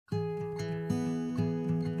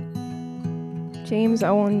James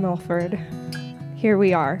Owen Milford, here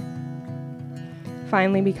we are,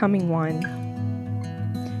 finally becoming one.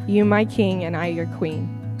 You my king and I your queen.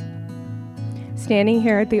 Standing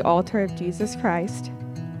here at the altar of Jesus Christ,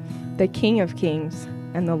 the King of Kings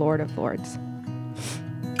and the Lord of Lords.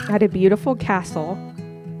 At a beautiful castle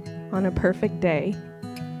on a perfect day,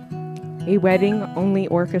 a wedding only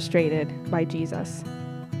orchestrated by Jesus.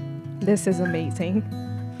 This is amazing.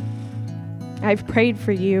 I've prayed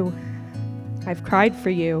for you, I've cried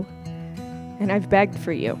for you, and I've begged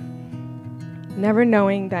for you, never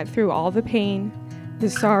knowing that through all the pain,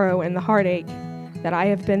 the sorrow, and the heartache that I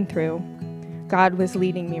have been through, God was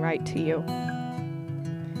leading me right to you.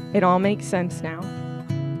 It all makes sense now.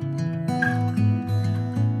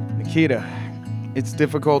 Nakita, it's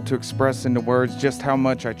difficult to express into words just how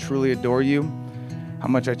much I truly adore you, how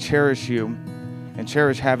much I cherish you, and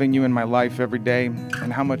cherish having you in my life every day,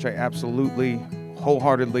 and how much I absolutely,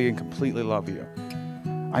 wholeheartedly, and completely love you.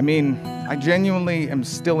 I mean, I genuinely am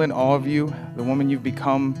still in awe of you, the woman you've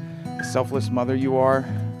become, the selfless mother you are,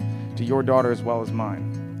 to your daughter as well as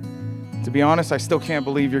mine. To be honest, I still can't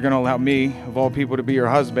believe you're going to allow me, of all people, to be your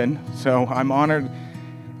husband. So I'm honored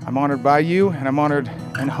by you, and I'm honored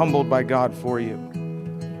and humbled by God for you.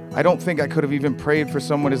 I don't think I could have even prayed for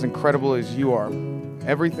someone as incredible as you are.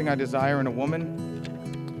 Everything I desire in a woman,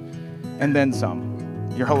 and then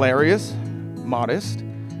some. You're hilarious, modest,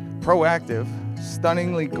 proactive,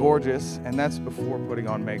 stunningly gorgeous, and that's before putting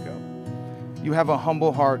on makeup. You have a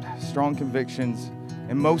humble heart, strong convictions,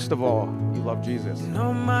 and most of all, you love Jesus. In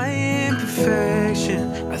all my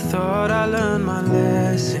imperfection, I thought I learned my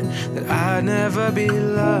lesson, that I'd never be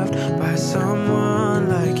loved by someone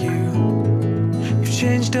like you. You've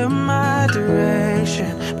changed up my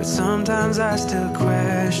direction, but sometimes I still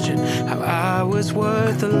question how I was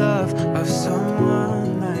worth the love of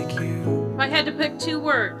someone like you. If I had to pick two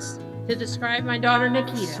words to describe my daughter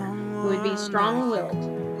Nakita, it would be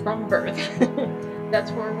strong-willed from birth. That's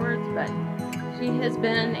 4 words, but she has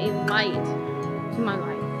been a light to my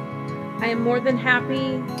life. I am more than happy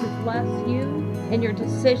to bless you in your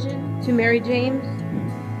decision to marry James,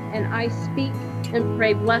 and I speak and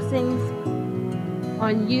pray blessings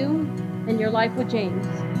on you and your life with James.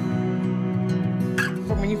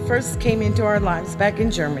 From when you first came into our lives back in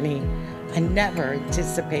Germany, I never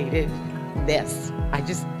anticipated this. I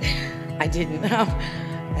didn't know.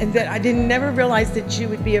 And that I never realize that you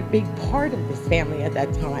would be a big part of this family at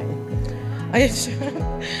that time. I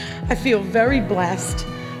feel very blessed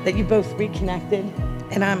that you both reconnected,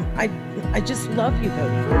 and I just love you both.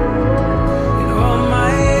 In all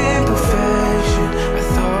my imperfection, I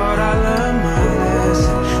thought I learned my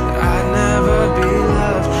lesson, that I'd never be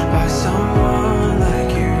loved by someone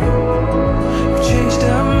like you. You've changed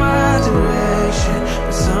up my direction,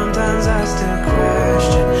 but sometimes I still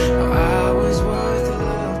question how I was worth the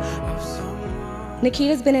love of someone.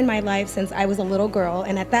 Nakita's been in my life since I was a little girl,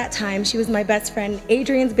 and at that time she was my best friend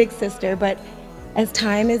Adrian's big sister, but as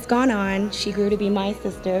time has gone on, she grew to be my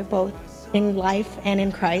sister, both in life and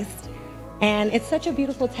in Christ. And it's such a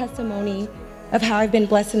beautiful testimony of how I've been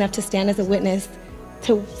blessed enough to stand as a witness,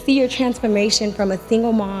 to see your transformation from a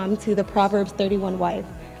single mom to the Proverbs 31 wife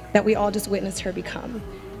that we all just witnessed her become.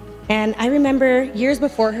 And I remember years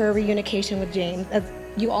before her reunification with James, as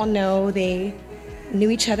you all know, they knew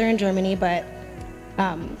each other in Germany, but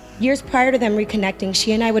years prior to them reconnecting,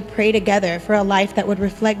 she and I would pray together for a life that would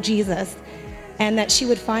reflect Jesus, and that she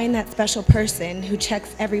would find that special person who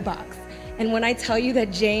checks every box. And when I tell you that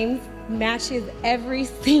James matches every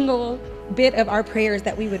single bit of our prayers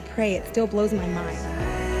that we would pray, it still blows my mind.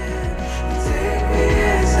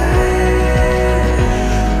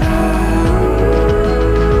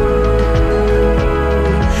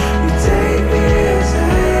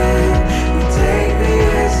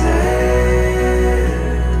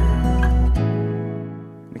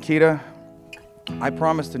 Nakita, I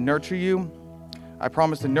promise to nurture you. I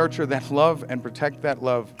promise to nurture that love and protect that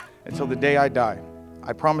love until the day I die.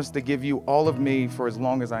 I promise to give you all of me for as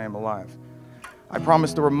long as I am alive. I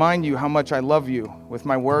promise to remind you how much I love you with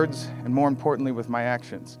my words and, more importantly, with my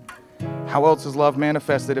actions. How else is love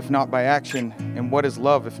manifested if not by action? And what is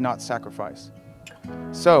love if not sacrifice?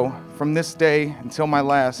 So, from this day until my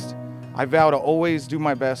last, I vow to always do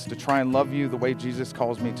my best to try and love you the way Jesus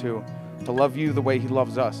calls me to love you the way he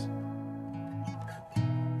loves us.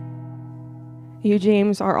 You,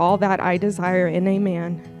 James, are all that I desire in a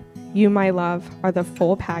man. You, my love, are the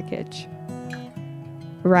full package,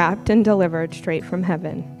 wrapped and delivered straight from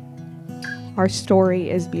heaven. Our story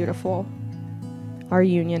is beautiful. Our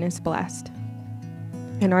union is blessed.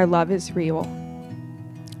 And our love is real.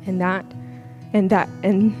 And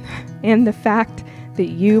the fact that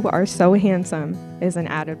you are so handsome is an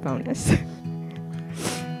added bonus.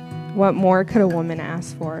 What more could a woman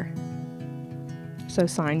ask for? So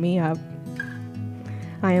sign me up.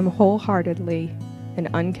 I am wholeheartedly and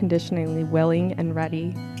unconditionally willing and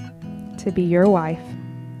ready to be your wife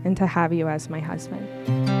and to have you as my husband.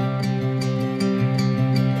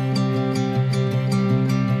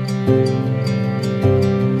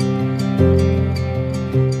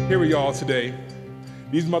 Here we are today.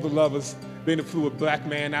 These mother lovers, they flew a black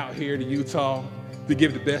man out here to Utah to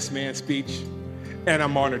give the best man speech, and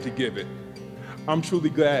I'm honored to give it. I'm truly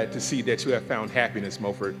glad to see that you have found happiness,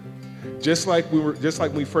 Mulford. Just like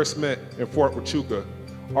when we first met in Fort Huachuca,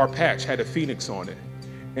 our patch had a phoenix on it.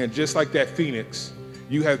 And just like that phoenix,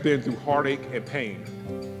 you have been through heartache and pain,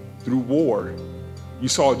 through war. You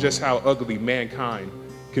saw just how ugly mankind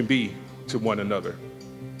can be to one another.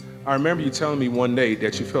 I remember you telling me one day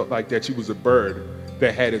that you felt like that you was a bird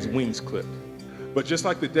that had its wings clipped. But just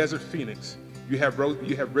like the desert phoenix, you have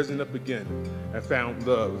risen up again and found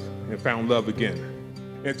love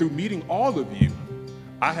again. And through meeting all of you,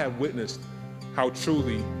 I have witnessed how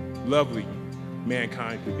truly lovely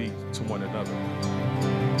mankind could be to one another.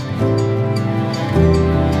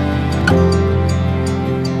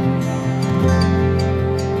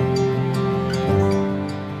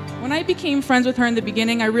 When I became friends with her in the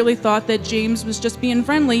beginning, I really thought that James was just being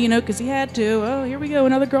friendly, you know, because he had to. Oh, here we go,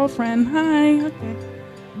 another girlfriend. Hi, okay.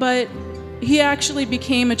 But he actually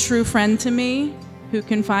became a true friend to me, who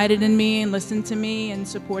confided in me and listened to me and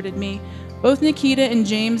supported me. Both Nakita and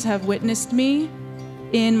James have witnessed me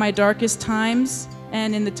in my darkest times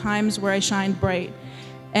and in the times where I shined bright.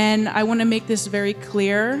 And I want to make this very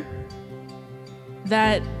clear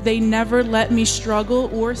that they never let me struggle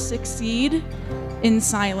or succeed in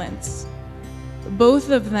silence. Both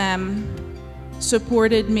of them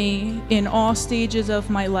supported me in all stages of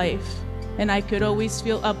my life, and I could always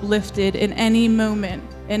feel uplifted in any moment,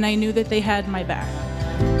 and I knew that they had my back.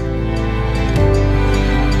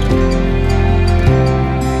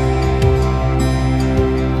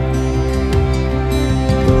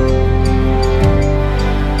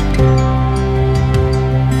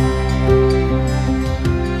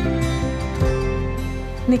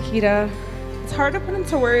 Nakita, it's hard to put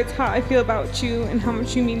into words how I feel about you and how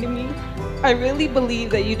much you mean to me. I really believe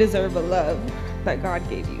that you deserve a love that God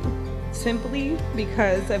gave you, simply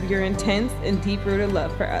because of your intense and deep-rooted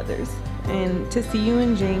love for others. And to see you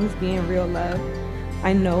and James being real love,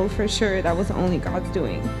 I know for sure that was only God's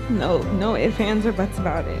doing. No ifs, ands, or buts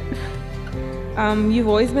about it. You've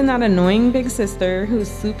always been that annoying big sister who's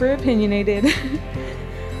super opinionated,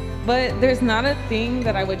 but there's not a thing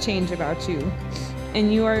that I would change about you.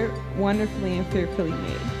 And you are wonderfully and fearfully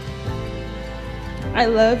made. I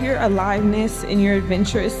love your aliveness and your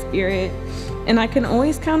adventurous spirit, and I can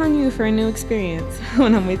always count on you for a new experience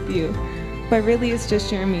when I'm with you. But really, it's just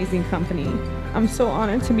your amazing company. I'm so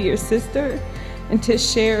honored to be your sister and to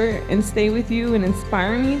share and stay with you and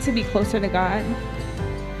inspire me to be closer to God.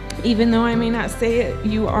 Even though I may not say it,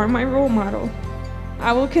 you are my role model.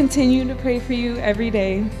 I will continue to pray for you every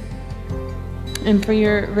day and for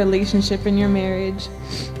your relationship and your marriage.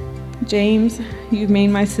 James, you've made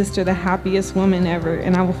my sister the happiest woman ever,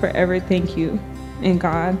 and I will forever thank you and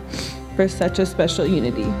God for such a special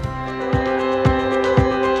unity.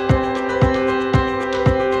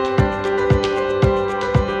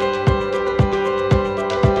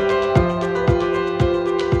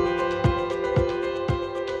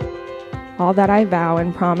 All that I vow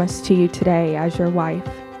and promise to you today as your wife,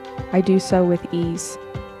 I do so with ease.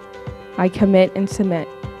 I commit and submit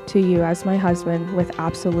to you as my husband with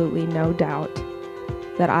absolutely no doubt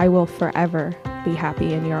that I will forever be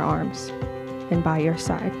happy in your arms and by your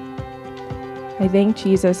side. I thank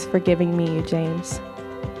Jesus for giving me you, James,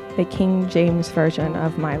 the King James version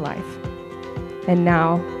of my life, and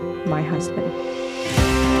now my husband.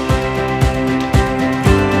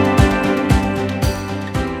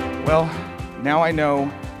 Well, now I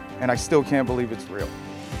know, and I still can't believe it's real.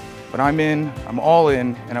 But I'm all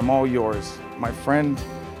in, and I'm all yours. My friend,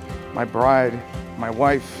 my bride, my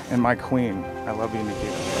wife, and my queen. I love you,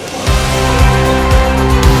 Nakita.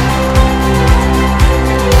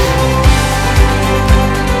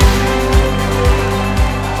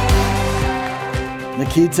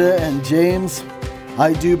 Nakita and James,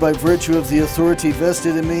 I do, by virtue of the authority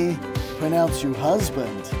vested in me, pronounce you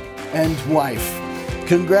husband and wife.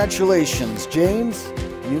 Congratulations, James.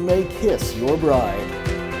 You may kiss your bride.